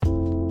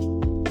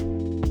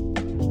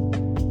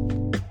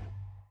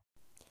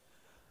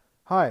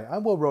Hi,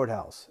 I'm Will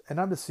Roadhouse, and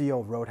I'm the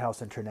CEO of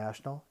Roadhouse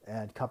International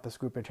and Compass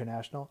Group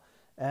International,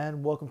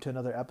 and welcome to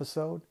another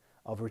episode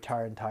of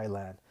Retire in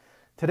Thailand.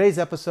 Today's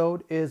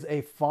episode is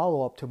a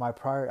follow-up to my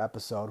prior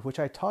episode, which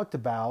I talked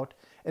about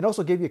and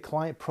also gave you a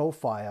client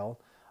profile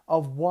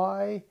of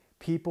why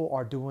people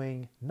are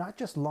doing not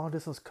just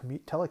long-distance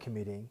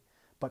telecommuting,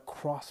 but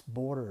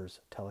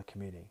cross-borders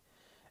telecommuting,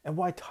 and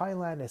why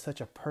Thailand is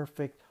such a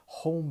perfect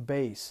home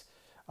base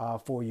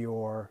for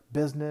your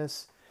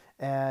business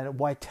and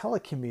why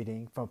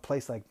telecommuting from a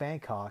place like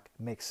Bangkok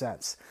makes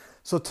sense.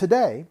 So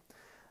today,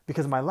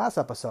 because in my last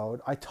episode,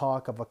 I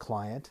talk of a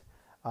client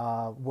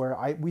where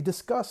I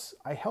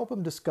help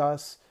him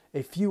discuss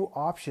a few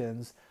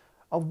options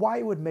of why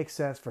it would make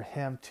sense for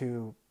him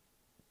to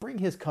bring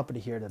his company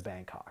here to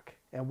Bangkok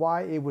and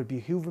why it would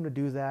behoove him to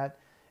do that.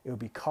 It would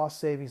be cost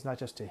savings, not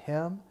just to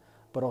him,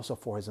 but also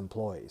for his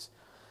employees.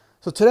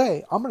 So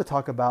today, I'm going to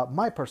talk about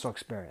my personal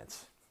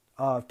experience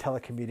of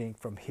telecommuting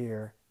from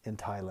here in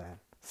Thailand,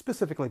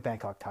 specifically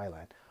Bangkok,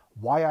 Thailand.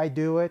 Why I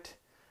do it,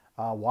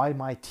 why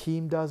my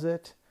team does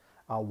it,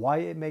 why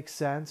it makes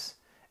sense,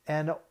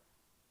 and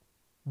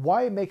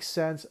why it makes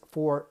sense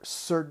for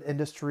certain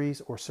industries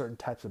or certain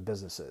types of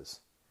businesses.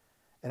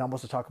 And I'm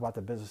also talk about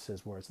the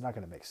businesses where it's not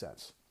going to make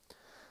sense.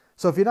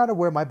 So if you're not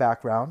aware of my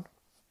background,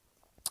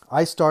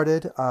 I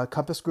started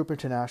Compass Group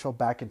International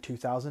back in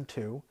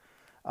 2002.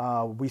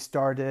 We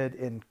started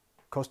in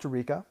Costa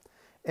Rica,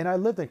 and I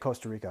lived in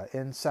Costa Rica,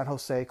 in San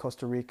Jose,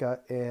 Costa Rica,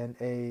 in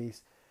a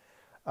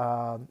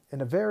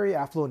very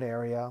affluent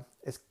area.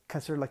 It's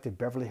considered like the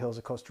Beverly Hills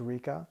of Costa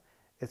Rica.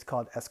 It's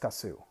called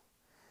Escazú.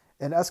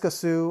 In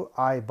Escazú,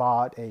 I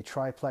bought a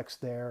triplex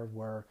there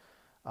where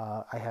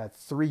I had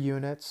 3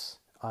 units.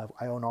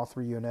 I own all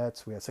 3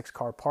 units. We had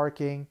 6-car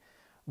parking,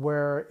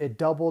 where it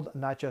doubled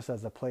not just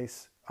as a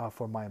place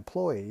for my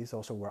employees,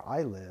 also where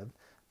I lived,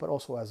 but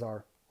also as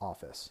our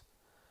office.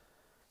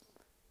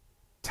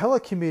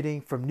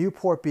 Telecommuting from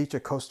Newport Beach to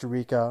Costa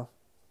Rica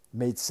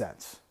made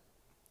sense.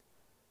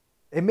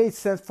 It made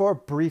sense for a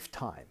brief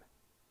time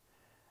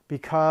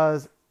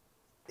because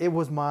it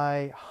was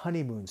my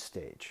honeymoon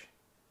stage.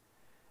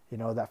 You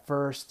know, that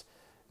first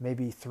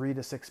maybe 3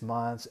 to 6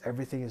 months,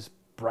 everything is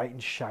bright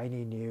and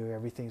shiny new,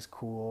 everything's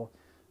cool.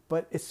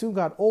 But it soon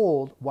got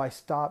old where I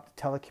stopped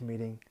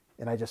telecommuting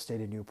and I just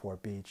stayed in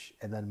Newport Beach.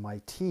 And then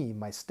my team,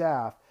 my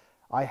staff,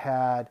 I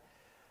had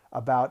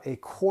about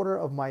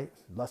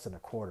less than a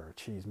quarter,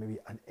 maybe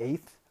an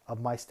eighth of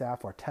my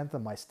staff or a tenth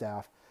of my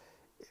staff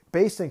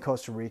based in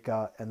Costa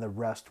Rica, and the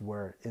rest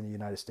were in the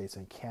United States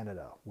and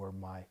Canada, were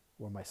my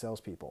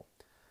salespeople.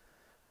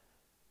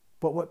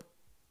 But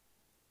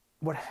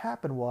what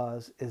happened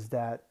is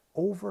that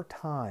over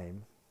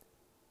time,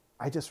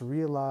 I just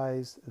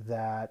realized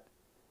that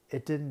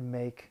it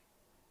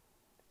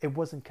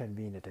wasn't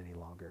convenient any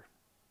longer.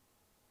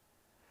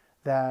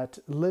 That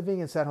living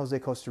in San Jose,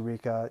 Costa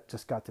Rica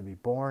just got to be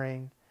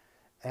boring.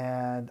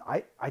 And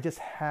I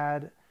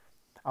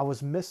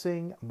was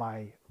missing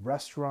my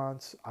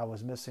restaurants. I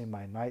was missing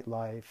my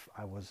nightlife.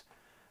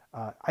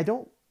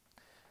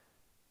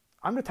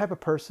 I'm the type of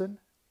person,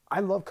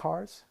 I love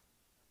cars,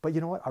 but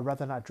you know what? I'd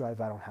rather not drive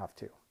if I don't have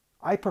to.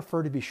 I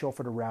prefer to be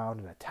chauffeured around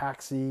in a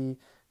taxi,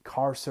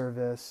 car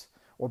service,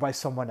 or by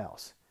someone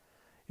else.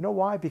 You know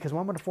why? Because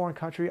when I'm in a foreign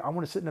country, I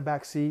want to sit in the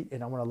back seat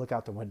and I want to look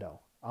out the window.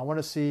 I want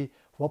to see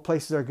what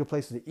places are good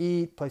places to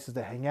eat, places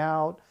to hang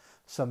out,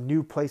 some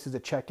new places to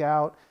check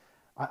out.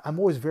 I'm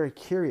always very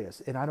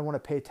curious, and I don't want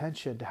to pay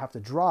attention to have to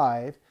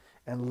drive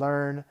and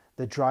learn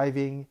the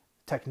driving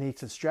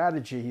techniques and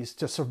strategies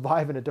to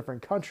survive in a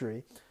different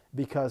country,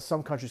 because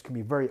some countries can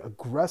be very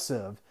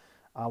aggressive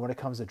when it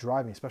comes to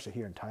driving, especially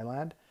here in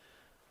Thailand.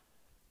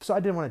 So I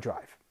didn't want to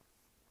drive.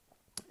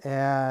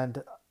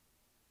 And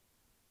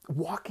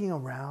walking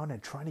around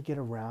and trying to get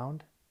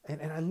around,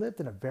 and I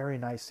lived in a very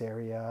nice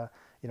area.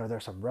 You know,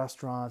 there's some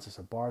restaurants, there's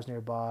some bars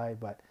nearby,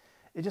 but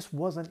it just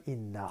wasn't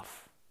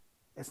enough.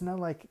 It's not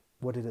like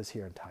what it is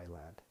here in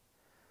Thailand.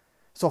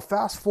 So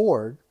fast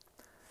forward,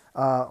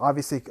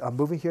 obviously I'm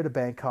moving here to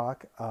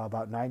Bangkok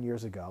about 9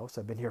 years ago.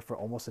 So I've been here for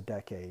almost a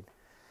decade.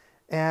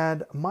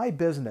 And my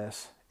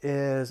business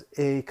is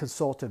a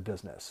consultative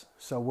business.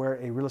 So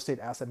we're a real estate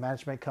asset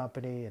management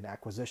company, an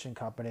acquisition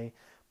company,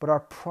 but our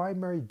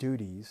primary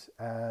duties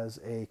as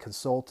a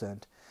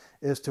consultant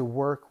is to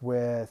work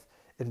with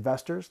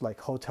investors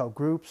like hotel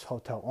groups,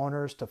 hotel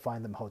owners, to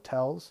find them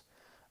hotels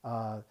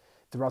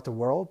throughout the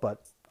world.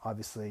 But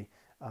obviously,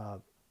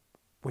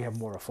 we have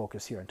more of a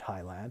focus here in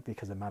Thailand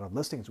because of the amount of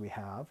listings we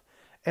have.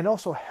 And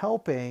also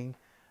helping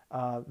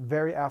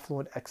very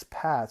affluent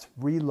expats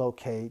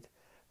relocate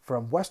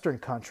from Western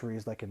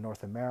countries like in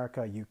North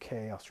America,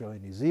 UK, Australia,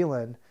 New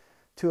Zealand,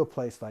 to a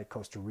place like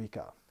Costa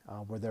Rica,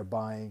 where they're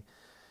buying,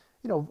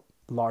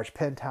 large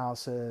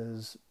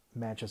penthouses,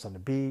 mansions on the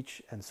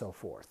beach, and so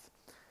forth.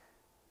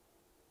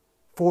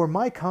 For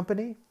my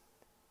company,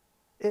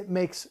 it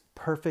makes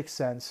perfect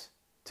sense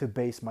to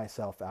base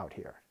myself out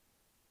here.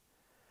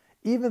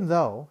 Even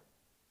though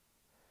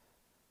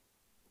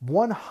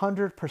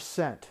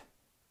 100%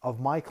 of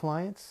my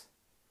clients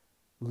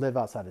live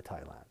outside of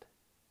Thailand.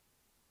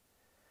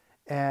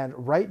 And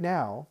right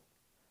now,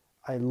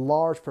 a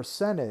large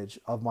percentage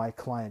of my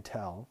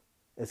clientele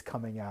is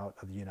coming out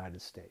of the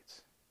United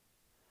States.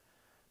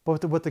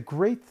 But what the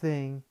great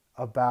thing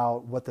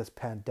about what this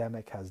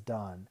pandemic has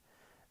done,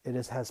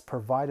 has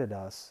provided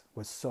us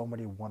with so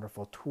many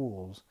wonderful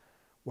tools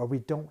where we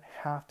don't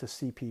have to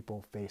see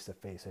people face to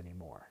face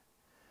anymore.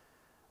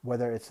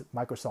 Whether it's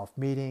Microsoft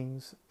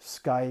Meetings,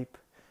 Skype,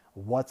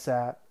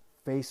 WhatsApp,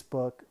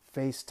 Facebook,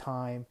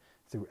 FaceTime,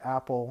 through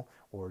Apple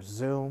or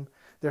Zoom.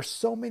 There's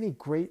so many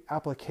great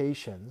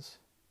applications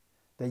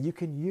that you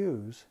can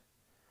use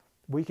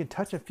where you can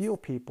touch and feel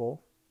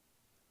people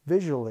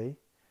visually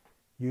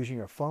using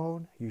your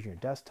phone, using your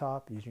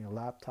desktop, using your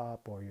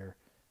laptop or your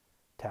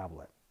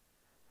tablet.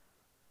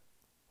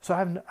 So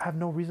I have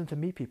no reason to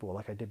meet people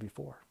like I did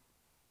before.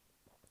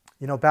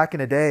 You know, back in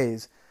the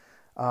days,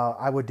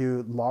 I would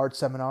do large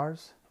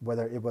seminars,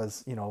 whether it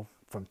was,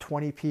 from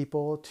 20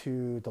 people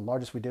to the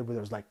largest we did where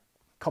there was like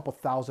a couple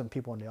thousand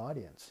people in the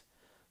audience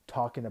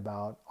talking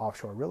about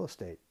offshore real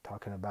estate,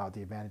 talking about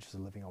the advantages of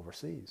living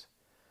overseas.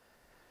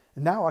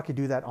 And now I could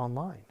do that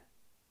online.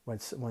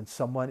 When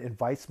someone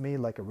invites me,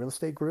 like a real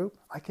estate group,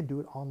 I can do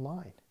it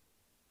online,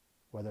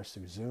 whether it's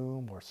through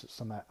Zoom or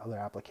some other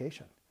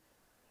application.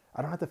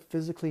 I don't have to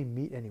physically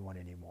meet anyone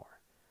anymore.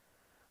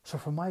 So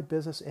for my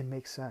business, it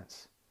makes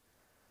sense.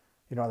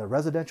 On the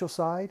residential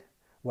side,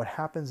 what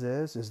happens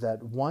is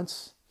that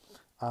once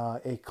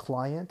a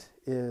client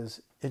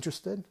is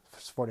interested,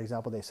 for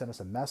example, they send us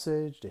a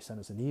message, they send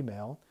us an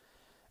email,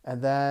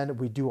 and then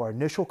we do our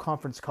initial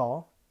conference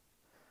call,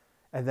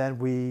 and then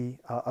we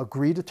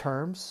agree to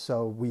terms.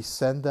 So we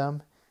send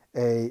them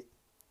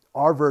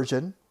our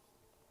version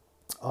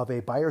of a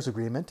buyer's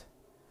agreement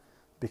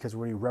because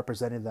we're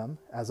representing them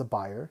as a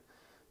buyer.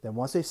 Then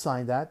once they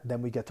sign that,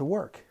 then we get to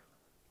work.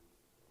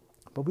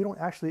 But we don't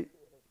actually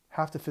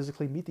have to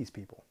physically meet these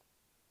people.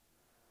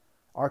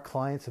 Our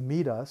clients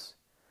meet us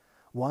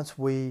once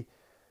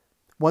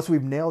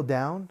we've nailed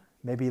down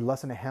maybe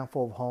less than a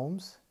handful of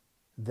homes.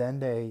 Then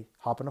they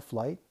hop on a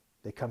flight,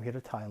 they come here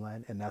to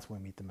Thailand, and that's when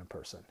we meet them in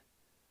person.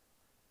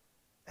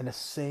 And the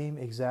same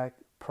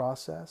exact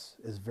process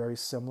is very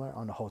similar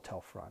on the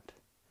hotel front.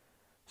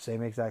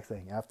 Same exact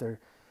thing. After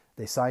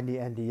they sign the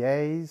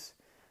NDAs,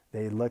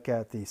 they look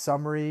at the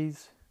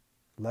summaries,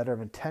 letter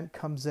of intent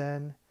comes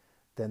in,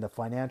 then the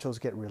financials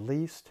get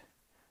released,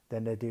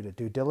 then they do the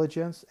due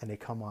diligence and they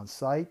come on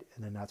site,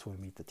 and then that's when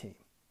we meet the team.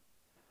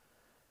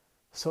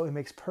 So it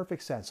makes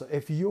perfect sense. So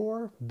if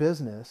your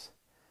business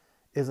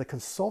is a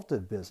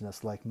consultative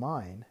business like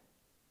mine,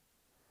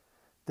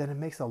 then it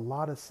makes a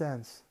lot of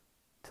sense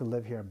to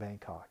live here in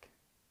Bangkok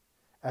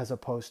as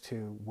opposed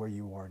to where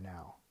you are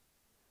now.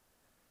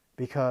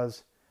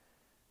 Because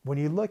when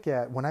you look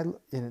at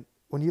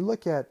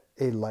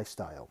a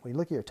lifestyle, when you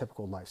look at your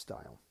typical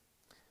lifestyle,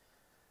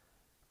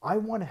 I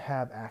want to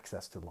have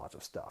access to lots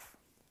of stuff.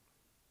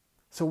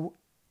 So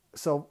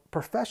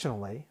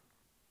professionally,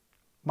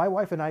 my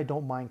wife and I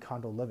don't mind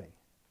condo living.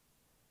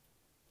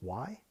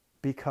 Why?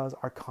 Because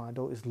our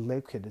condo is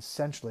located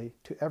essentially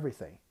to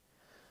everything.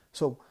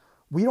 So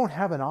we don't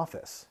have an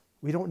office.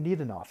 We don't need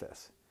an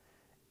office.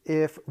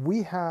 If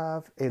we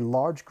have a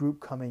large group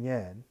coming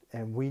in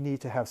and we need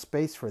to have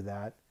space for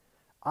that,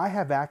 I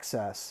have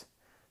access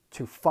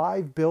to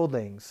 5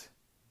 buildings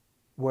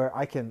where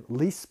I can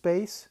lease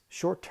space,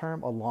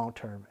 short-term or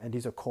long-term, and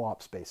these are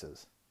co-op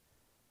spaces,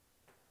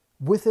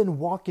 within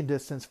walking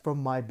distance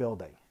from my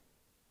building.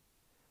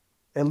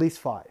 At least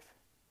 5.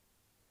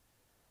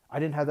 I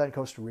didn't have that in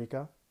Costa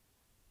Rica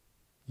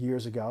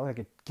years ago. I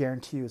could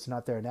guarantee you it's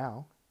not there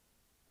now.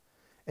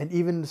 And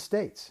even in the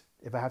States,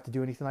 if I have to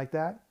do anything like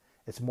that,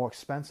 it's more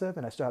expensive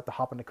and I still have to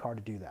hop in the car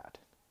to do that.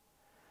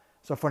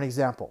 So for an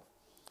example,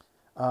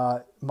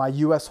 my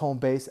U.S. home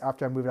base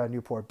after I moved out of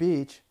Newport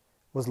Beach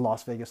was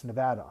Las Vegas,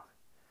 Nevada.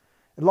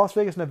 And Las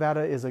Vegas,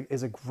 Nevada is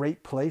a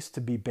great place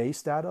to be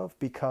based out of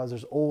because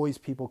there's always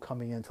people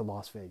coming into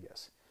Las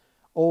Vegas.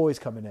 Always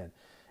coming in.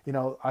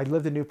 I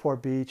lived in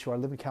Newport Beach, or I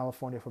lived in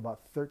California for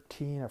about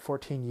 13 or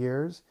 14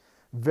 years.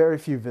 Very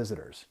few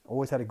visitors.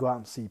 Always had to go out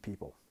and see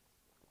people.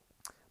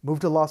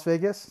 Moved to Las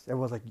Vegas.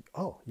 Everyone's like,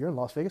 oh, you're in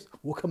Las Vegas?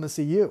 We'll come and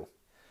see you.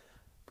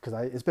 Because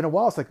it's been a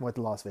while since I went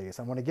to Las Vegas.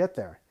 I want to get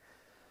there.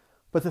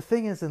 But the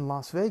thing is in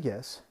Las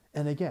Vegas,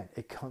 and again,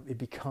 it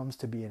becomes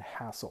to be a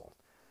hassle,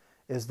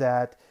 is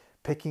that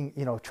trying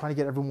to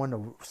get everyone to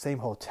the same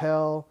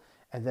hotel,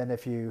 and then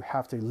if you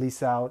have to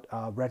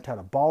rent out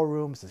a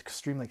ballroom, it's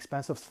extremely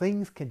expensive.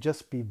 Things can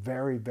just be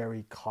very,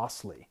 very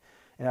costly.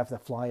 And I have to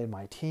fly in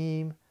my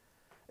team.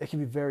 It can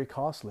be very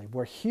costly.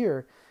 Where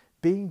here,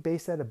 being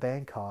based out of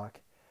Bangkok,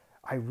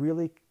 I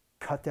really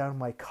cut down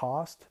my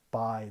cost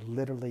by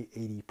literally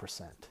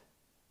 80%.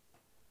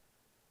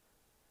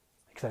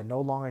 Because I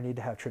no longer need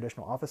to have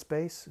traditional office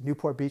space.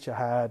 Newport Beach, I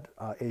had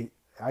I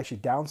actually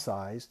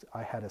downsized.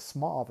 I had a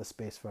small office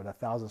space for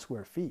 1,000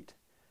 square feet.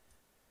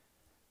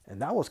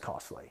 And that was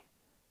costly.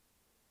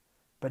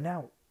 But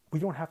now we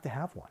don't have to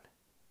have one.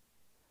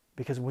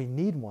 Because when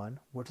we need one,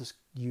 we'll just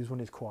use one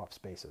of these co-op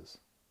spaces.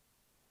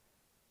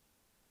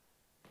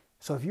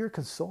 So if you're a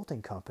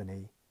consulting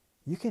company,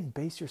 You can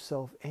base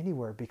yourself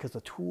anywhere because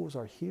the tools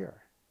are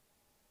here.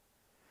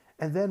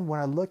 And then when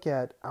I look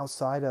at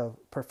outside of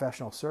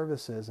professional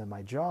services and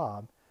my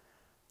job,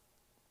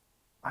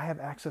 I have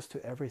access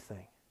to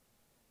everything.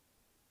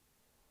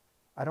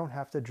 I don't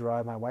have to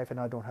drive. My wife and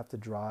I don't have to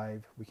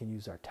drive. We can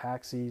use our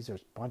taxis.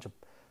 There's a bunch of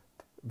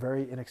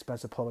very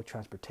inexpensive public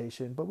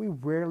transportation, but we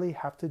rarely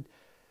have to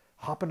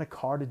hop in a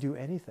car to do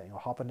anything or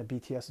hop in a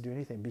BTS to do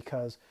anything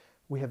because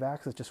we have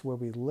access just where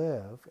we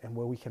live and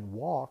where we can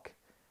walk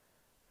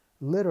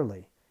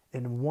literally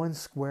in 1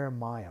 square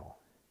mile.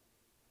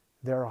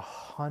 There are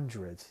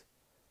hundreds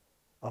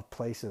of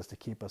places to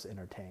keep us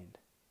entertained.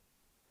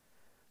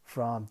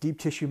 From deep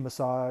tissue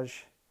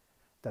massage,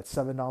 that's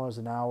 $7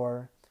 an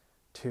hour,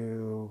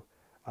 to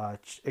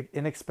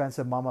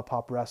inexpensive mom and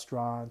pop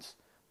restaurants,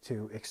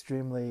 to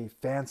extremely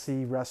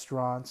fancy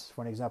restaurants.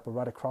 For an example,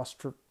 right across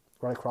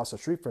the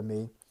street from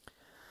me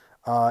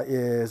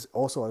is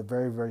also a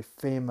very, very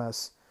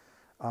famous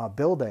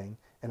building.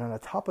 And on the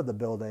top of the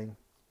building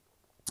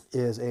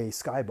is a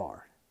Sky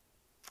Bar.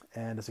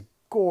 And it's a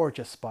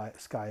gorgeous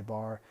Sky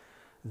Bar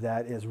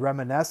that is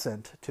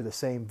reminiscent to the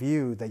same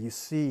view that you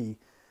see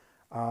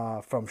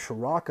from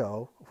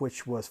Scirocco,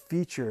 which was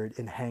featured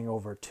in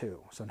Hangover 2.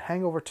 So in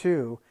Hangover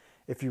 2,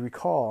 if you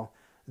recall,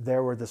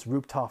 there were this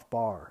rooftop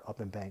bar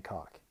up in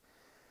Bangkok.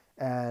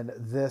 And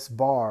this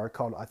bar,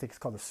 I think it's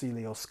called the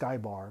Celio Sky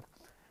Bar,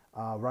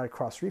 right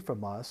across the street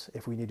from us,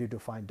 if we needed to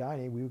find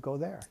dining, we would go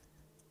there.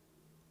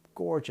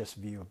 Gorgeous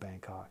view of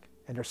Bangkok.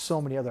 And there's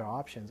so many other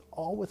options,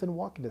 all within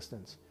walking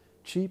distance.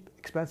 Cheap,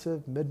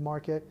 expensive,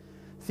 mid-market.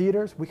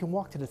 Theaters, we can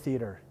walk to the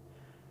theater.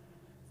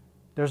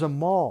 There's a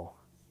mall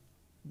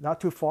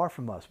not too far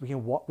from us. We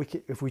can walk.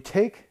 If we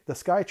take the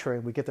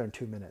SkyTrain, we get there in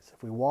 2 minutes.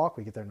 If we walk,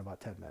 we get there in about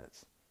 10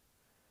 minutes.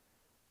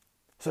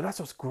 So that's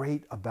what's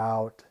great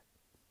about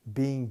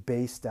being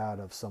based out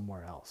of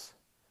somewhere else.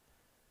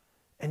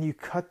 And you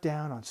cut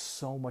down on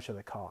so much of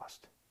the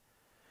cost.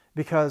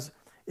 Because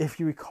if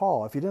you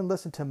recall, if you didn't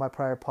listen to my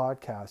prior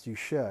podcast, you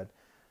should.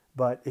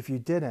 But if you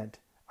didn't,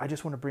 I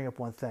just want to bring up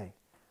one thing.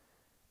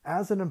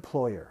 As an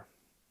employer,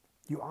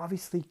 you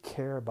obviously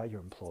care about your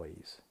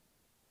employees.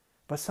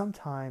 But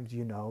sometimes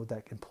you know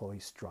that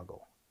employees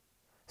struggle,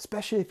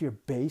 especially if you're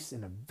based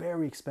in a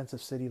very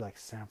expensive city like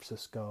San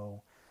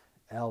Francisco,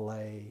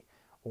 LA,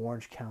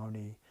 Orange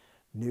County,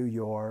 New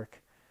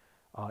York,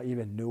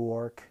 even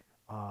Newark,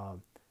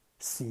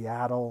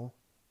 Seattle.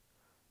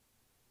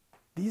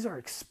 These are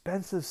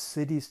expensive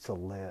cities to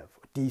live.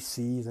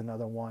 DC is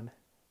another one.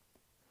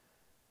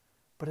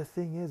 But the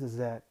thing is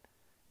that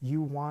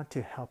you want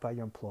to help out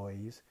your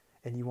employees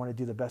and you want to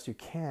do the best you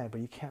can, but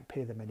you can't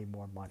pay them any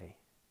more money.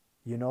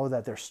 You know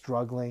that they're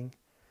struggling,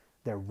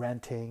 they're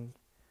renting,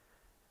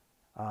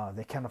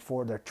 they can't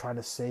afford, they're trying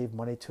to save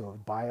money to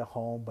buy a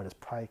home, but it's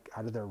probably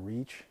out of their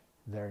reach,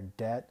 they're in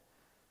debt.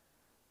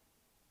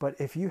 But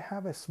if you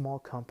have a small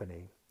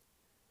company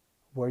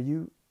where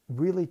you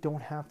really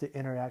don't have to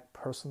interact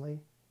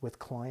personally with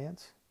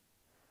clients,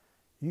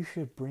 you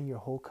should bring your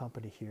whole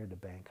company here to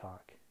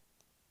Bangkok.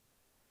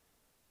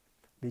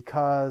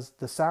 Because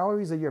the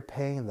salaries that you're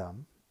paying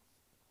them,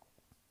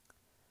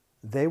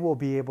 they will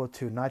be able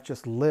to not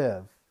just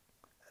live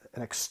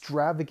an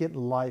extravagant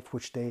life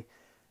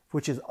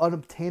which is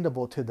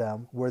unobtainable to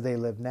them where they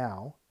live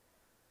now.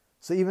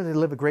 So even if they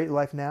live a great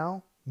life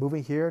now,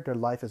 moving here, their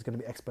life is going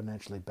to be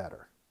exponentially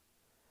better.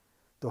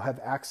 They'll have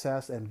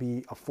access and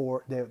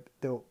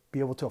they'll be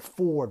able to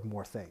afford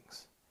more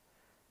things.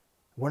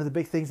 One of the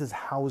big things is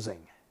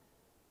housing.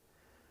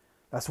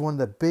 That's one of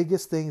the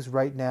biggest things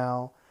right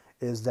now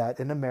is that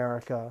in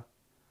America,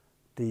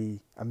 the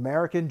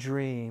American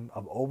dream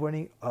of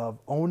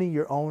owning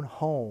your own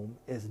home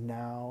is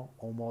now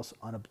almost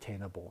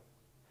unobtainable.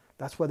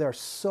 That's why there are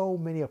so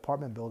many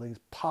apartment buildings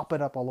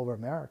popping up all over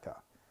America.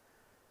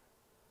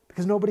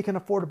 Because nobody can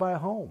afford to buy a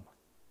home.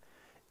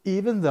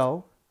 Even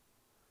though,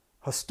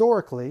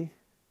 historically,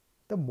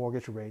 the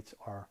mortgage rates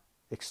are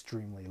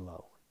extremely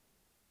low.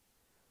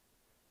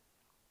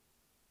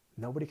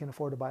 Nobody can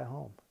afford to buy a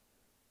home.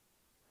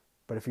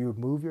 But if you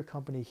move your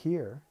company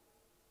here,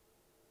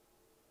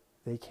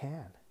 they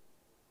can.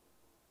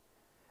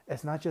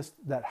 It's not just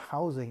that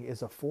housing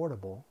is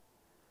affordable,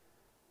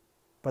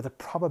 but the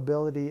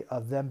probability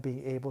of them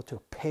being able to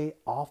pay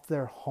off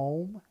their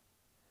home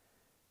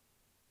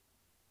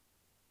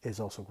is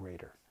also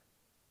greater.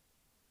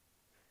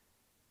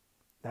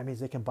 That means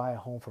they can buy a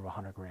home for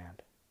 $100,000.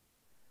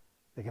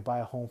 They can buy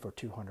a home for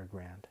 $200,000.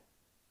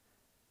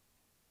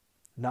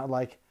 Not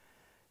like,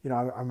 I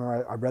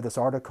remember I read this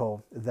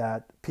article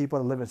that people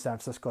that live in San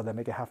Francisco that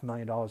make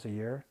 $500,000 a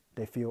year,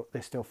 they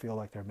still feel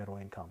like they're middle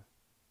income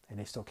and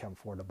they still can't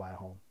afford to buy a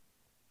home.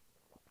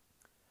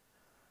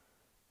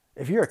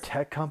 If you're a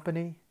tech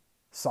company,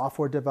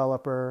 software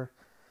developer,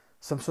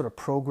 some sort of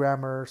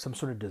programmer, some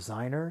sort of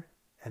designer,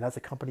 and that's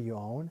a company you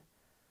own,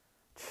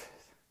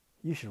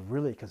 you should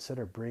really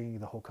consider bringing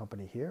the whole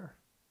company here.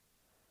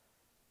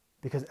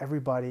 Because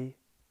everybody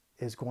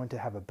is going to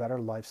have a better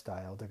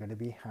lifestyle, they're going to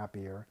be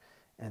happier,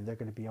 and they're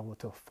going to be able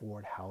to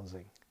afford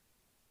housing.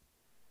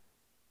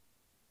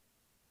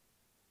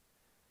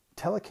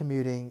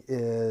 telecommuting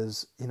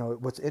is,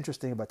 what's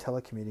interesting about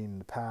telecommuting in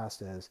the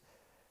past is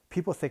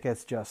people think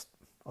it's just,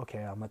 okay,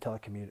 I'm going to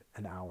telecommute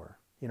an hour.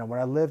 When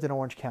I lived in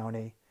Orange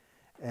County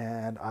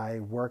and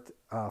I worked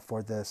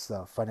for this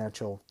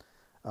financial,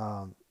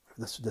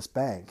 this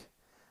bank,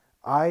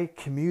 I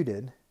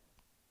commuted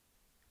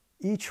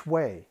each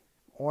way,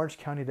 Orange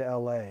County to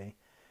LA.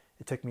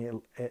 It took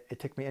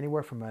me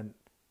anywhere from an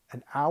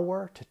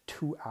hour to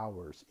 2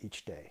 hours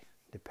each day,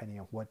 depending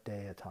on what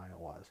day of time it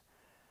was.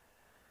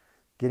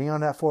 Getting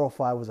on that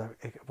 405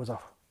 was a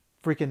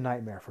freaking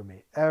nightmare for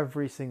me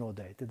every single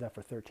day. Did that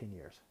for 13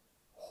 years.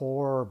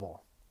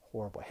 Horrible.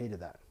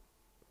 Hated that.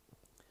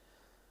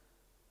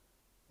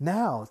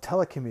 Now,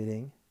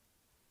 telecommuting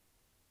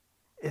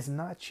is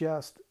not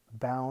just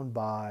bound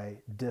by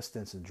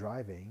distance and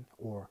driving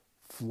or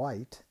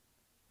flight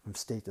from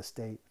state to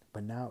state,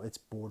 but now it's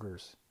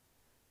borders,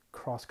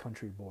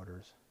 cross-country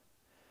borders.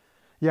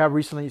 Yeah,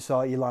 recently you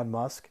saw Elon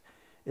Musk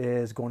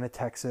is going to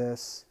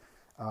Texas.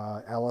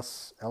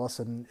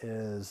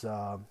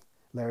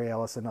 Larry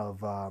Ellison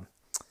of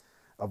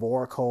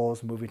Oracle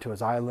is moving to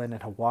his island in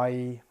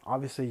Hawaii.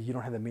 Obviously, you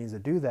don't have the means to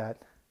do that,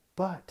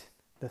 but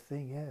the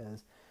thing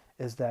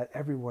is that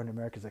everywhere in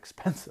America is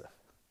expensive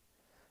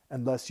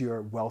unless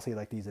you're wealthy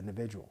like these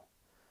individuals.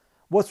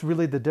 What's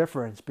really the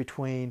difference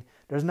between,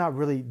 there's not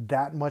really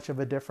that much of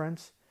a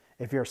difference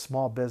if you're a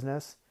small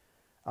business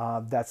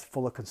that's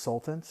full of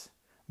consultants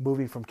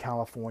moving from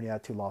California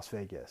to Las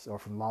Vegas, or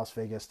from Las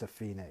Vegas to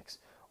Phoenix,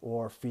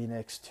 or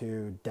Phoenix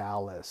to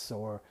Dallas,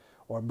 or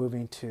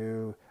moving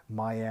to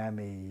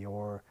Miami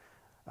or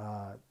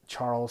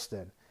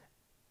Charleston.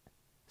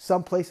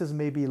 Some places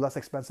may be less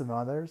expensive than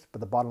others,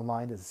 but the bottom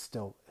line is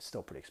it's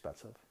still pretty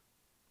expensive.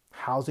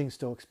 Housing's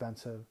still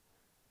expensive.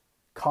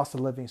 Cost of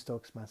living is still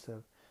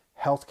expensive.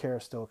 Healthcare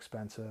is still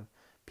expensive.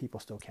 People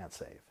still can't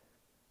save.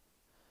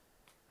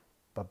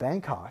 But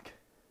Bangkok,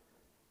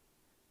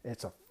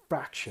 it's a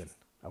fraction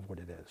of what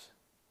it is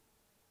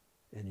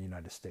in the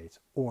United States,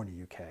 or in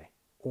the UK,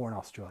 or in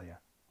Australia,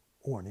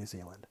 or New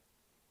Zealand.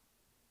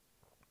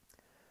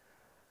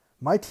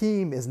 My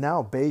team is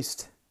now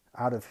based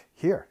out of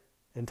here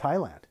in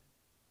Thailand.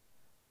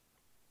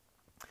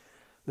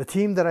 The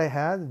team that I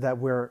had,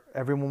 where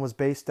everyone was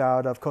based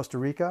out of Costa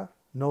Rica,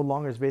 no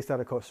longer is based out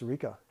of Costa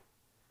Rica.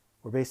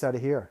 We're based out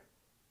of here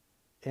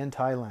in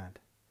Thailand.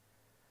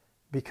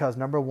 Because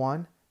number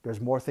one,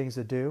 there's more things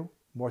to do,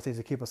 more things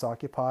to keep us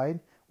occupied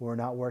when we're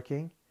not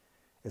working.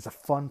 It's a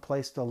fun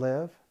place to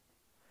live.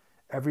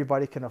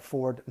 Everybody can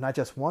afford not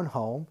just one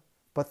home,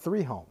 but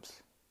 3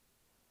 homes.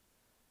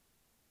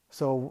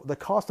 So the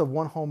cost of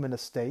one home in the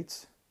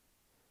States,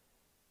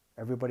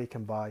 everybody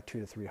can buy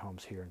 2 to 3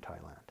 homes here in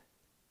Thailand.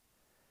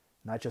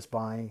 Not just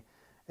buying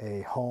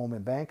a home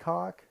in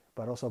Bangkok,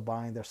 but also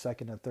buying their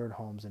second and third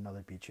homes in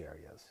other beach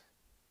areas.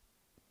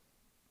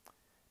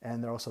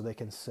 And they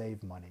can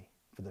save money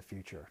for the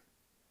future.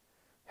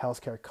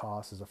 Healthcare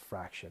costs is a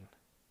fraction.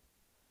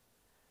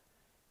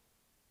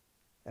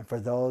 And for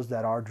those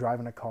that are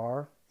driving a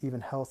car,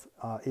 even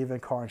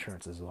car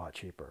insurance is a lot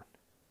cheaper.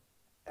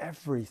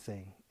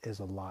 Everything is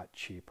a lot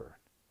cheaper.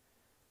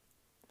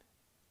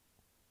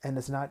 And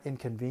it's not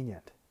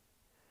inconvenient.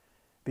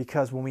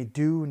 Because when we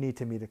do need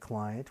to meet a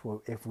client,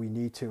 if we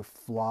need to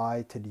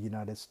fly to the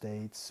United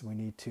States, we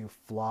need to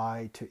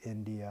fly to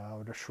India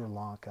or to Sri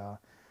Lanka,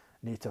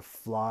 need to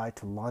fly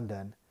to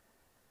London,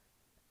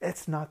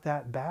 it's not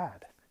that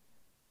bad.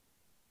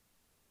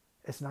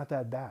 It's not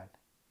that bad.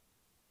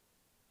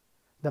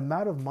 The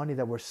amount of money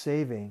that we're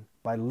saving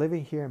by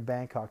living here in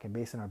Bangkok and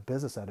basing our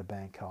business out of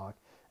Bangkok,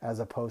 as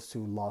opposed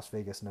to Las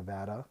Vegas,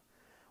 Nevada,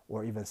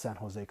 or even San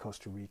Jose,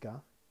 Costa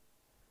Rica,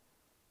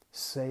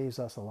 saves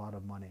us a lot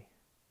of money.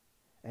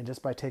 And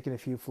just by taking a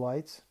few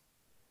flights,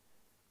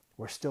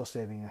 we're still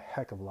saving a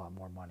heck of a lot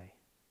more money.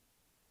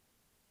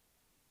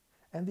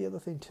 And the other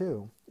thing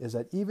too is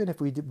that even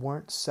if we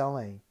weren't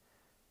selling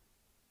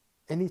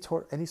any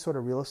sort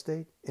of real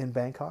estate in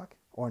Bangkok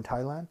or in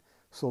Thailand,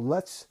 so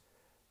let's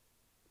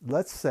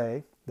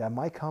say that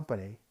my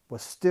company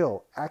was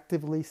still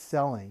actively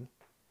selling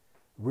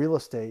real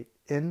estate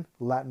in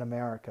Latin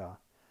America,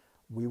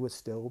 we would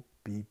still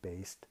be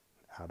based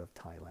out of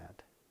Thailand.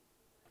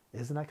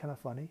 Isn't that kind of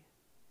funny?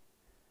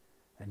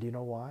 And do you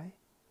know why?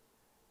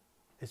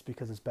 It's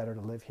because it's better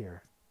to live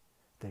here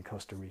than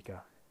Costa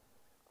Rica.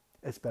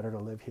 It's better to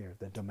live here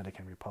than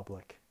Dominican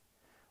Republic,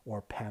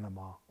 or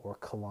Panama, or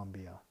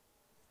Colombia,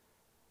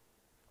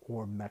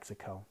 or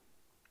Mexico.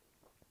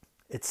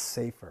 It's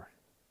safer.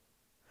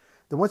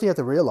 The one thing you have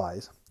to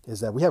realize is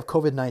that we have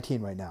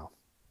COVID-19 right now.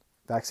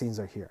 Vaccines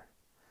are here.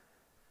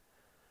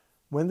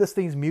 When this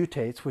thing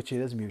mutates, which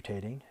it is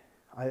mutating,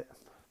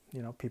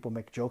 people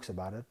make jokes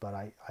about it, but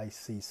I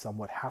see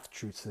somewhat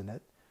half-truths in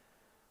it.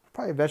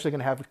 Probably eventually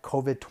going to have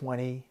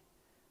COVID-20,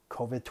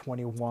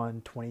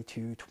 COVID-21,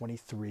 22,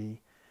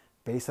 23,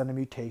 based on the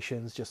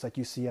mutations, just like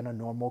you see in a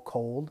normal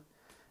cold.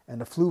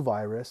 And the flu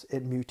virus,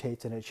 it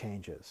mutates and it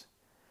changes.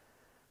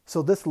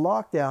 So this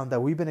lockdown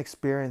that we've been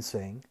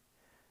experiencing,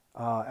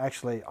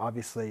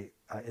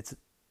 it's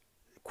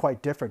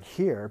quite different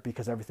here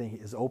because everything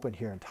is open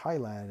here in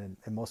Thailand and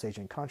in most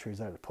Asian countries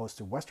as opposed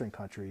to Western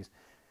countries.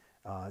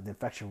 The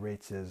infection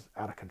rates is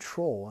out of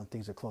control and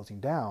things are closing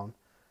down.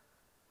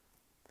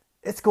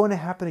 It's going to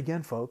happen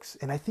again, folks.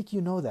 And I think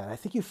you know that. I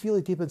think you feel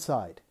it deep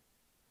inside.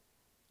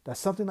 That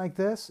something like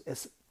this,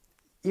 is,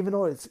 even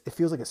though it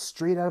feels like it's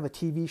straight out of a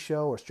TV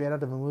show or straight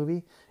out of a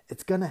movie,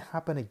 it's going to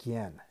happen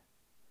again.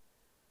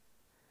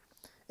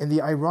 And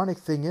the ironic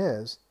thing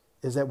is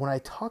that when I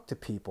talk to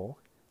people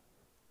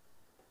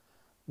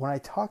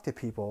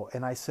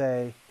and I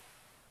say,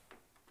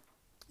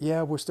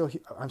 yeah,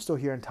 I'm still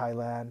here in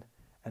Thailand.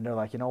 And they're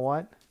like, you know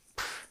what?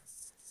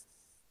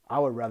 I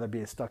would rather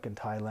be stuck in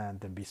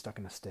Thailand than be stuck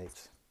in the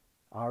States.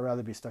 I would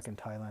rather be stuck in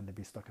Thailand than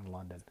be stuck in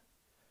London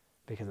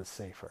because it's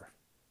safer.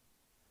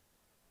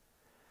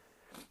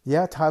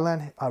 Yeah,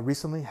 Thailand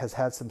recently has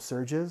had some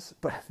surges,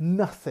 but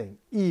nothing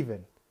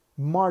even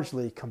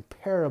marginally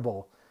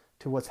comparable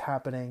to what's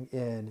happening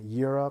in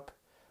Europe,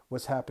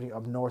 what's happening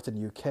up north in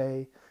the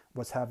UK,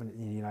 what's happening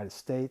in the United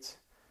States.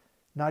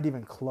 Not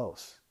even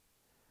close.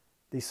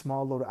 These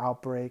small little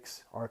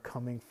outbreaks are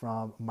coming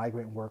from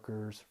migrant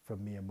workers from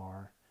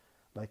Myanmar,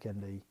 like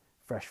in the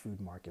fresh food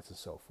markets and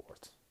so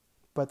forth.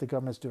 But the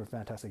government's doing a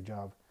fantastic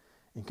job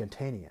in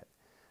containing it.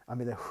 I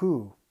mean, the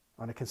WHO,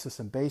 on a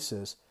consistent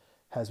basis,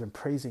 has been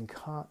praising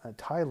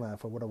Thailand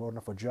for what a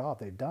wonderful job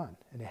they've done.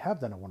 And they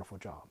have done a wonderful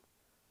job.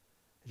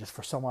 Just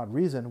for some odd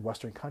reason,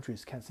 Western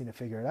countries can't seem to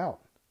figure it out.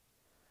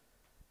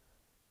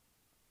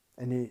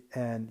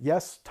 And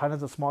yes,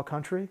 Thailand's a small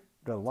country.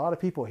 There are a lot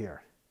of people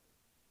here.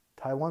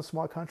 Taiwan's a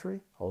small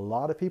country, a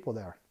lot of people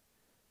there.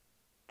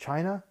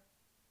 China,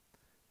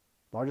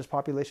 largest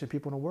population of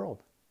people in the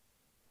world.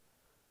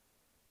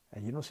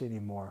 And you don't see any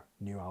more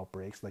new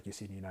outbreaks like you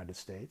see in the United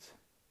States.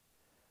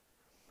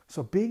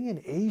 So being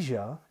in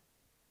Asia,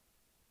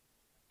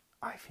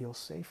 I feel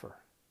safer.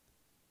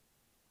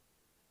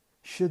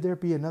 Should there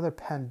be another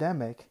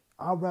pandemic,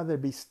 I'd rather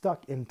be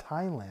stuck in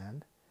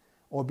Thailand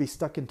or be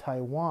stuck in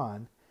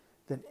Taiwan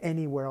than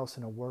anywhere else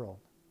in the world.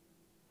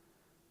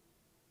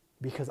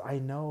 Because I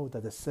know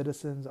that the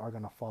citizens are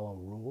going to follow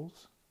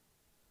rules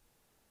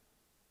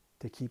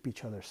to keep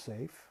each other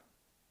safe.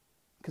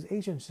 Because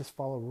Asians just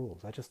follow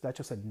rules. That's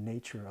just a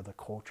nature of the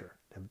culture.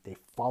 They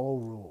follow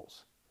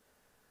rules.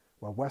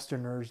 Where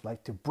Westerners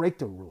like to break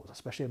the rules,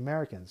 especially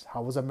Americans.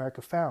 How was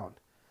America found?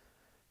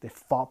 They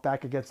fought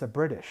back against the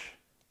British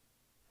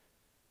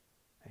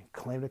and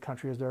claimed the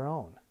country as their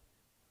own.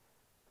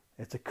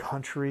 It's a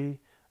country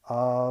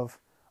of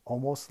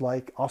almost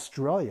like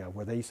Australia,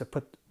 where they used to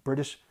put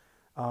British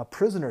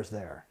prisoners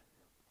there.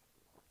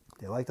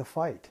 They like to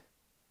fight.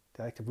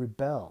 They like to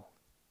rebel.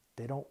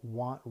 They don't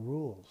want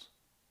rules.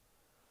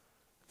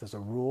 If there's a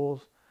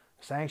rules,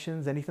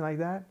 sanctions, anything like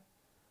that,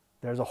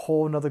 there's a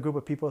whole another group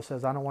of people that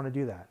says, I don't want to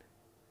do that.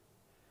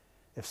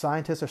 If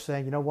scientists are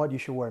saying, you know what, you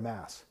should wear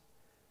masks,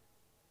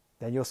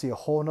 then you'll see a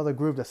whole another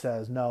group that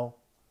says, no,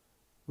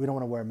 we don't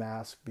want to wear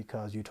masks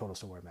because you told us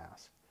to wear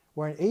masks.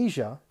 Where in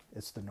Asia,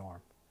 it's the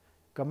norm.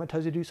 Government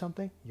tells you to do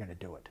something, you're going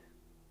to do it.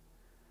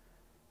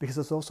 Because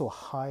there's also a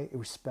high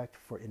respect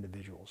for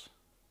individuals.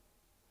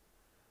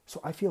 So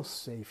I feel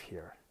safe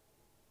here.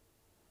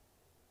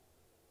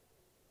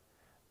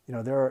 You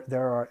know, there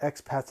are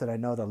expats that I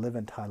know that live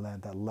in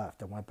Thailand that left,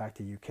 that went back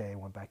to UK,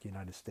 went back to the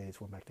United States,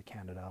 went back to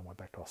Canada, went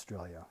back to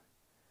Australia.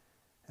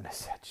 And I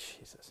said,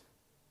 Jesus.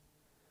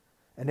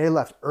 And they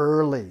left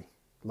early,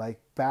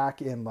 like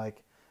back in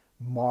like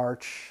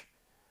March,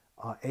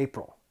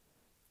 April.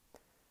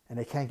 And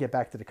they can't get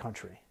back to the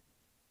country.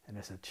 And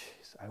I said,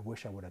 jeez, I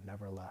wish I would have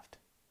never left.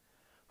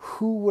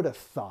 Who would have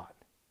thought?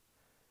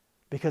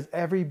 Because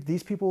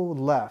these people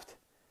left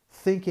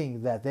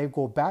thinking that they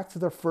go back to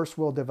their first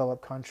world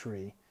developed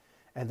country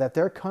and that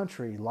their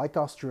country, like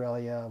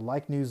Australia,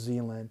 like New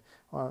Zealand,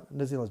 well,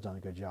 New Zealand's done a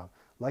good job,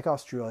 like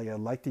Australia,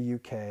 like the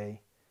UK,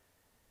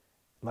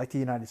 like the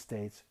United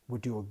States,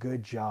 would do a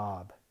good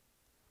job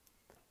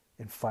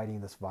in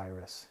fighting this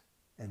virus,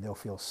 and they'll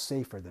feel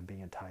safer than being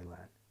in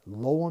Thailand.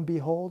 Lo and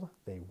behold,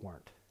 they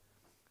weren't.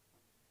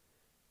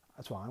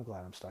 That's why I'm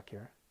glad I'm stuck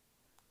here.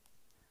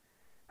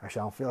 Actually,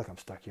 I don't feel like I'm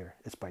stuck here.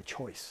 It's by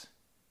choice.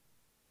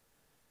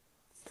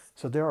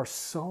 So there are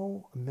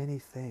so many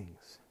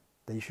things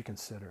that you should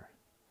consider.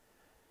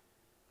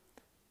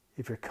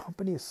 If your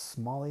company is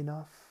small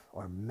enough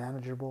or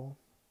manageable,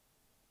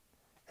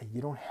 and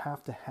you don't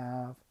have to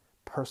have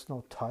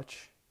personal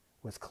touch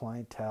with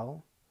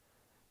clientele,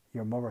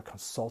 you're more of a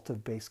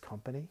consultative-based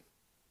company,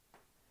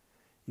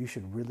 you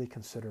should really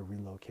consider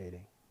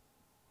relocating.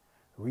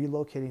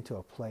 Relocating to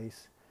a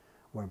place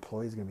where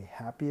employees are going to be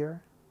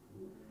happier,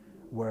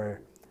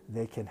 where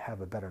they can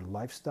have a better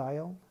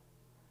lifestyle,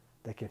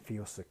 they can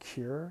feel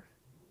secure,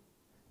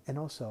 and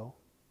also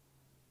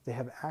they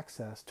have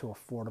access to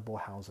affordable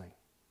housing.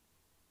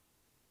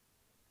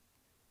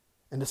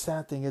 And the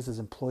sad thing is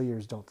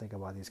employers don't think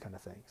about these kind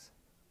of things.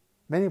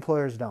 Many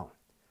employers don't.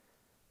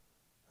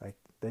 Like,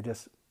 they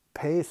just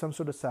pay some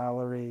sort of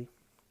salary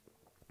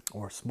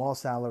or small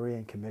salary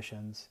and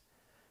commissions,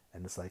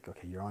 and it's like,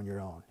 okay, you're on your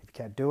own. If you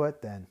can't do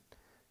it, then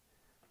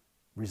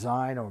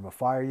resign or I'm going to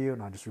fire you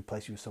and I'll just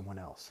replace you with someone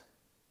else.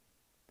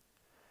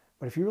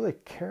 But if you really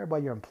care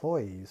about your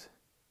employees,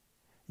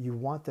 you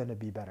want them to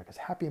be better because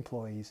happy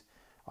employees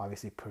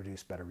obviously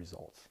produce better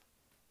results.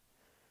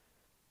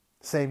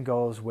 Same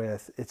goes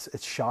with,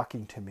 it's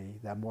shocking to me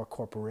that more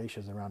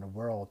corporations around the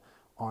world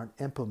aren't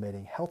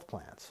implementing health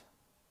plans.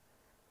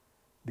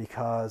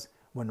 Because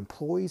when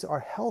employees are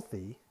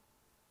healthy,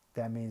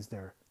 that means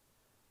they're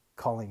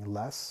calling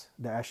less.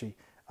 They're actually,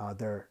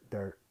 they're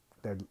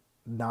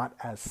not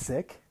as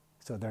sick.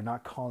 So they're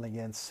not calling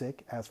in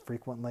sick as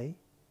frequently.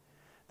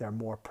 They're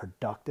more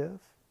productive.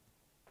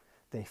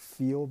 They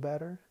feel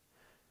better.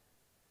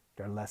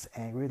 They're less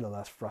angry. They're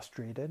less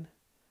frustrated.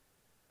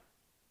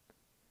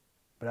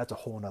 But that's a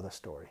whole nother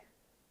story.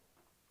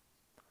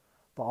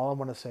 But all I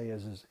want to say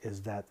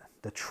is that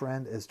the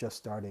trend is just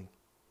starting.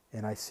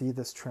 And I see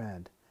this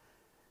trend.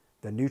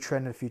 The new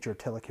trend in the future of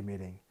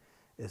telecommuting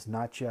is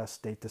not just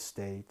state to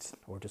state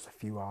or just a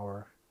few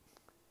hour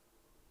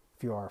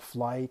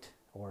flight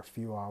or a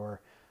few hour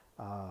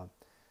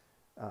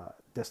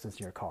distance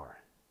in your car.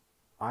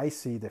 I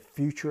see the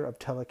future of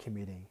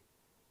telecommuting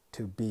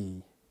to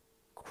be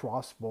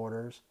cross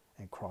borders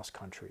and cross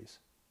countries.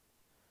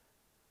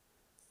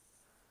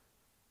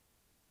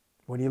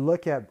 When you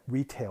look at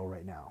retail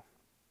right now,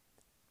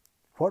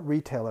 what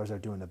retailers are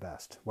doing the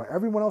best? While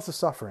everyone else is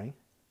suffering,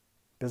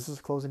 business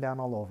is closing down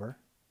all over,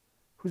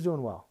 who's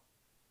doing well?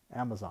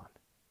 Amazon,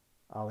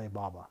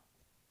 Alibaba,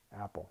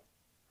 Apple.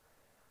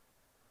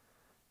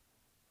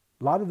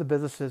 A lot of the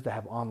businesses that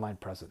have online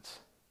presence,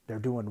 they're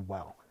doing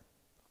well.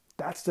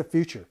 That's the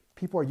future.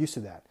 People are used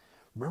to that.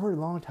 Remember a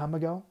long time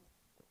ago?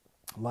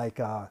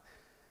 I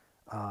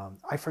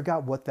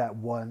forgot what that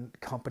one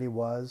company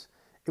was.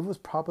 It was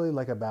probably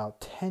like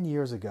about 10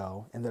 years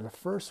ago, and they're the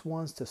first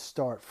ones to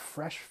start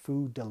fresh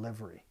food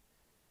delivery.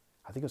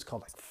 I think it was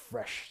called like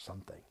Fresh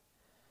something.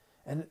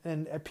 And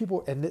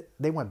people, and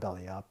they went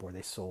belly up, or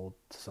they sold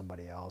to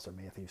somebody else, or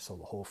maybe I think they sold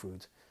to Whole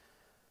Foods.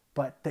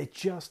 But they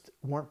just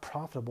weren't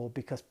profitable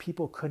because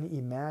people couldn't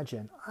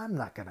imagine, I'm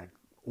not going to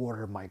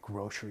order my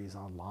groceries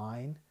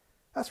online.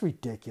 That's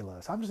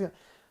ridiculous. I'm just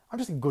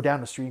gonna go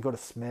down the street and go to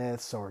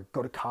Smith's or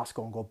go to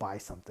Costco and go buy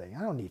something.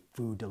 I don't need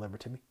food delivered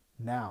to me.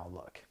 Now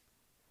look.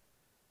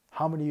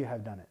 How many of you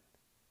have done it?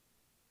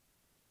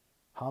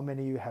 How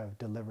many of you have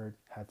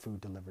had food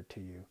delivered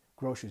to you,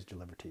 groceries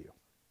delivered to you?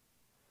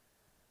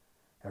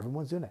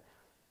 Everyone's doing it.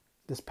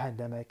 This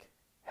pandemic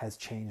has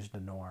changed the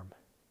norm.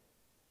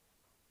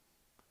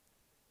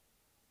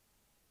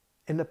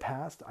 In the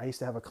past, I used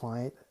to have a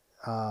client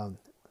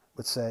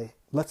would say,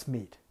 let's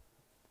meet.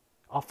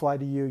 I'll fly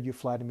to you, you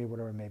fly to me,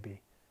 whatever it may be.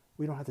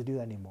 We don't have to do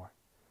that anymore.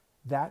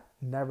 That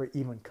never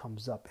even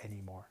comes up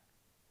anymore.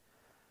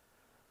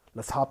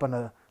 Let's hop on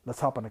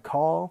a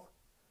call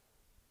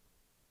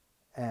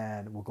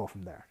and we'll go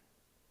from there.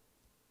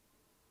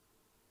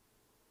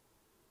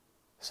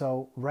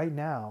 So right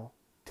now,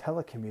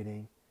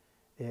 telecommuting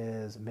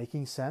is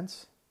making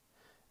sense,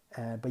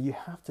 but you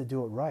have to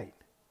do it right.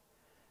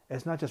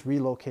 It's not just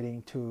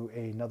relocating to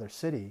another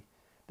city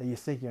that you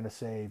think you're going to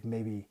save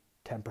maybe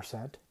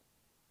 10%.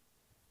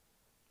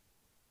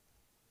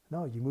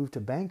 No, you move to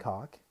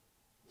Bangkok,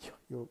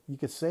 you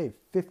could save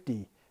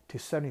 50 to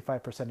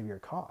 75% of your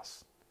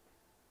costs.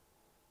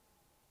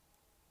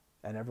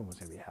 And everyone's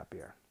going to be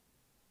happier.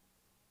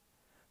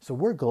 So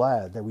we're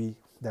glad that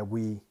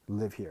we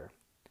live here.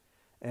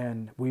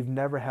 And we've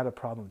never had a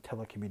problem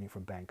telecommuting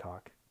from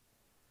Bangkok.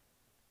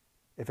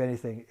 If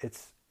anything,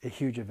 it's a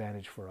huge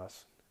advantage for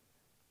us.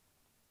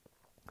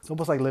 It's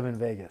almost like living in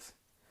Vegas.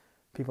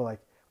 People are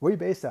like, where are you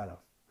based out of?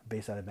 I'm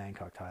based out of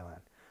Bangkok,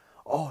 Thailand.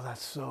 Oh,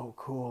 that's so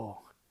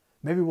cool.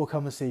 Maybe we'll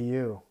come and see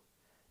you,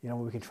 when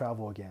we can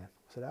travel again.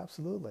 I said,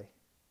 absolutely.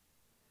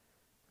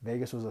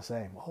 Vegas was the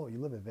same. Oh, you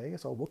live in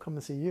Vegas? Oh, we'll come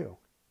and see you.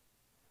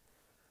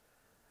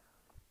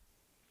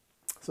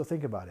 So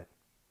think about it.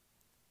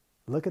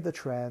 Look at the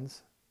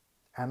trends,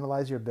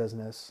 analyze your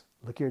business,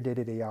 look at your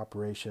day-to-day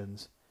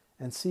operations,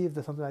 and see if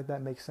something like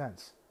that makes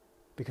sense.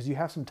 Because you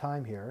have some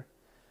time here.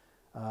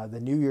 The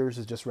New Year's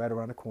is just right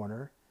around the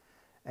corner.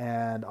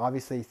 And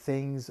obviously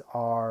things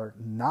are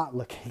not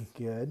looking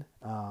good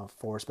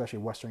for especially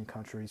Western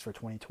countries for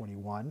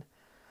 2021.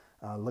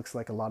 Looks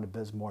like a lot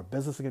of more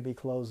business is going to be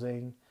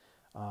closing.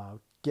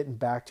 Getting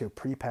back to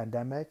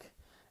pre-pandemic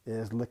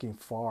is looking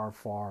far,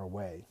 far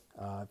away.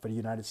 For the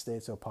United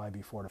States, it'll probably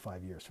be 4 to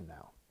 5 years from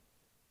now.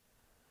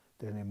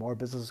 There's going to be more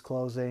businesses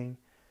closing,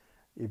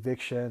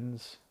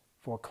 evictions,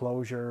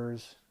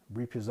 foreclosures,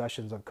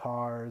 repossessions of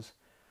cars,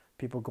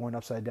 people going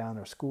upside down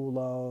their school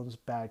loans,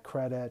 bad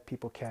credit,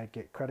 people can't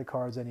get credit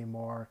cards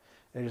anymore.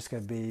 They're just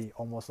going to be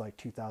almost like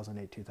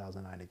 2008,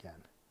 2009 again.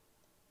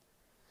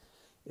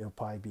 It'll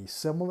probably be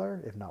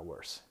similar, if not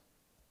worse,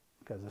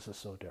 because this is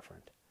so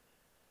different.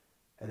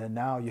 And then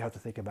now you have to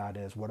think about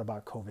is, what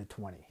about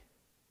COVID-20?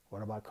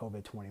 What about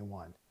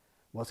COVID-21?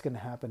 What's going to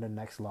happen in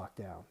the next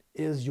lockdown?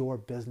 Is your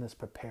business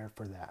prepared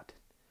for that?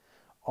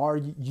 Are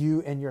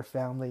you and your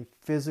family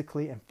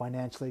physically and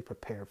financially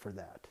prepared for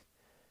that?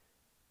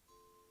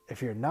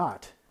 If you're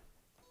not,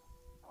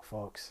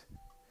 folks,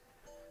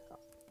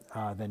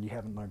 then you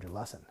haven't learned your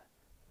lesson.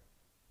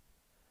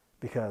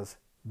 Because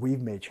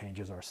we've made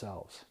changes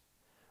ourselves.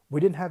 We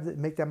didn't have to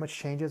make that much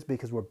changes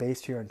because we're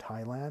based here in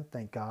Thailand,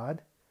 thank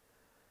God.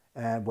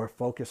 And we're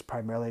focused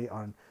primarily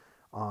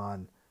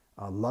on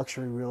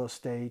luxury real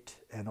estate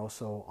and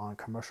also on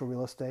commercial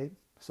real estate.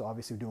 So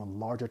obviously we're doing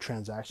larger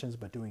transactions,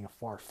 but doing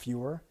far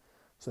fewer.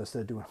 So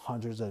instead of doing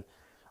hundreds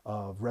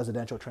of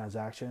residential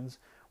transactions,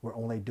 we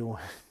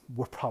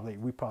probably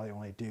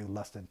only do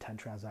less than 10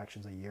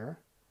 transactions a year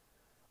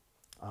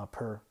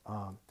per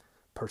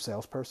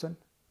salesperson.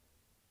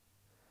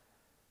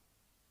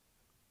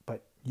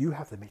 But you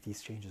have to make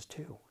these changes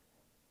too.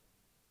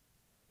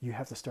 You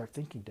have to start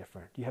thinking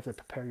different. You have to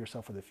prepare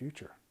yourself for the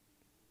future.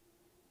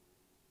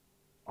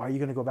 Are you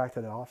going to go back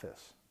to the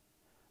office?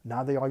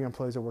 Now that all your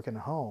employees are working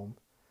at home,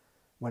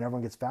 when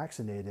everyone gets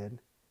vaccinated,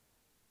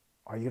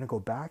 are you going to go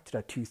back to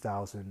that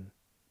 2,000,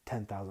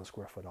 10,000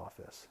 square foot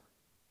office?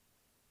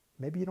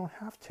 Maybe you don't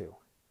have to.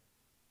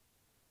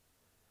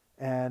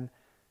 And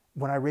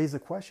when I raise the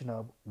question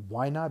of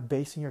why not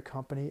basing your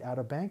company out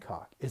of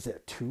Bangkok, is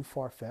it too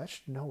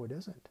far-fetched? No, it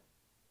isn't.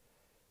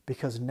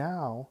 Because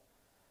now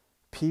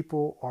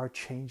people are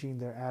changing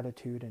their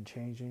attitude and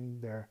changing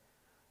their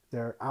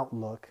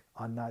outlook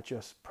on not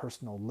just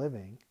personal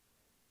living,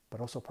 but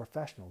also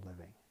professional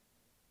living.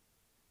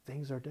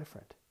 Things are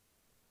different.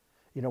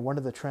 You know, one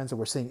of the trends that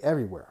we're seeing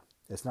everywhere,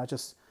 it's not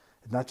just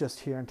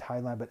here in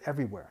Thailand, but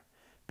everywhere.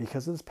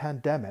 Because of this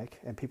pandemic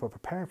and people are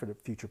preparing for the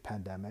future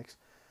pandemics,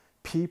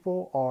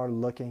 people are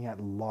looking at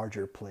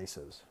larger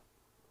places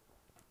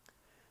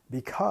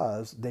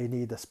because they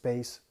need the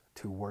space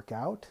to work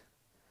out.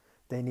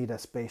 They need a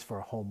space for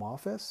a home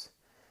office.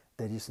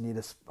 They just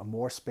need a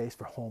more space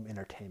for home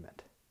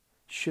entertainment.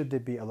 Should there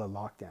be other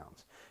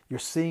lockdowns? You're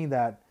seeing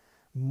that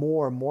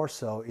more and more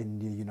so in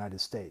the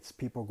United States.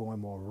 People are going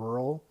more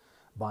rural,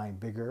 buying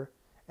bigger,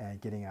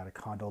 and getting out of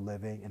condo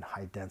living and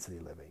high density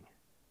living.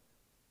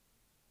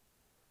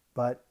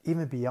 But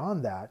even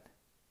beyond that,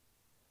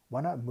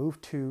 why not move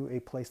to a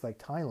place like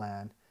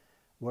Thailand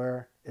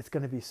where it's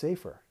going to be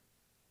safer,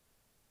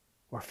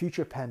 where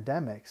future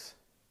pandemics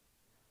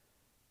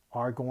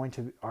are going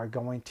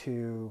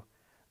to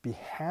be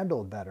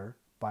handled better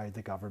by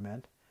the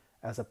government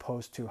as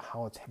opposed to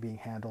how it's being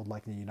handled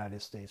like in the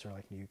United States or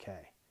like in the UK.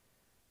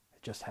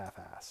 It's just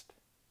half-assed.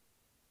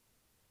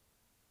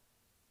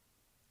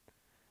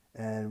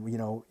 And you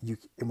know,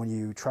 when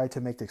you try to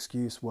make the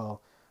excuse,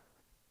 well,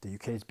 the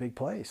UK is a big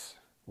place,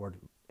 or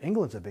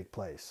England's a big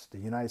place, the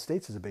United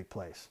States is a big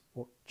place.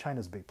 Well,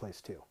 China's a big place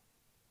too.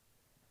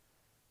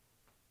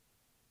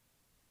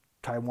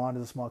 Taiwan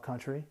is a small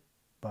country,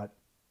 but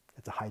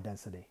it's a high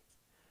density.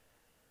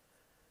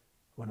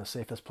 One of the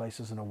safest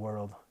places in the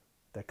world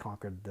that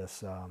conquered this,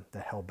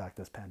 that held back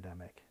this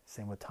pandemic.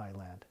 Same with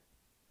Thailand.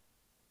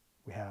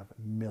 We have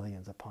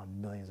millions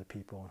upon millions of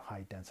people in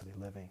high density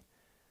living.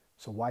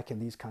 So why can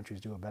these countries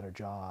do a better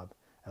job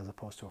as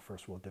opposed to a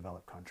first world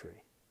developed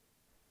country?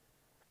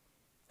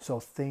 So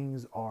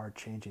things are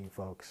changing,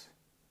 folks.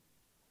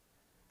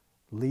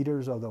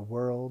 Leaders of the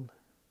world,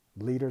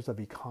 leaders of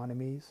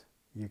economies,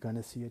 you're going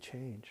to see a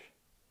change.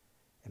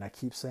 And I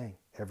keep saying,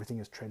 everything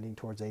is trending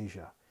towards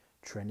Asia,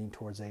 trending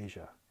towards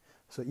Asia.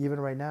 So even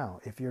right now,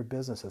 if your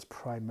business has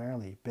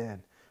primarily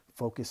been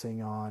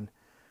focusing on,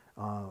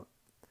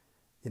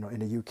 in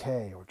the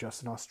UK or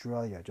just in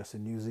Australia, just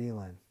in New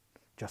Zealand,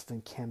 just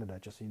in Canada,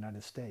 just in the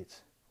United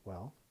States,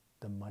 well,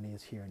 the money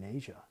is here in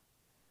Asia.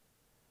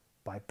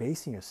 By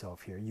basing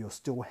yourself here, you'll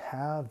still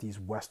have these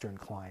Western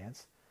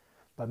clients,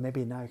 but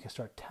maybe now you can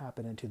start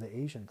tapping into the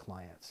Asian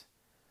clients.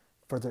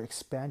 Further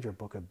expand your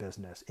book of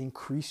business,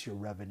 increase your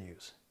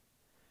revenues,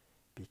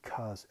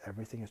 because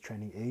everything is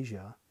trending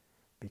Asia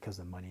because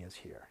the money is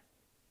here.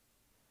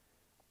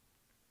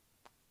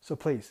 So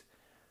please,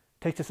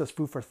 take this as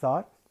food for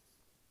thought,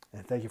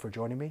 and thank you for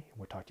joining me.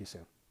 We'll talk to you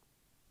soon.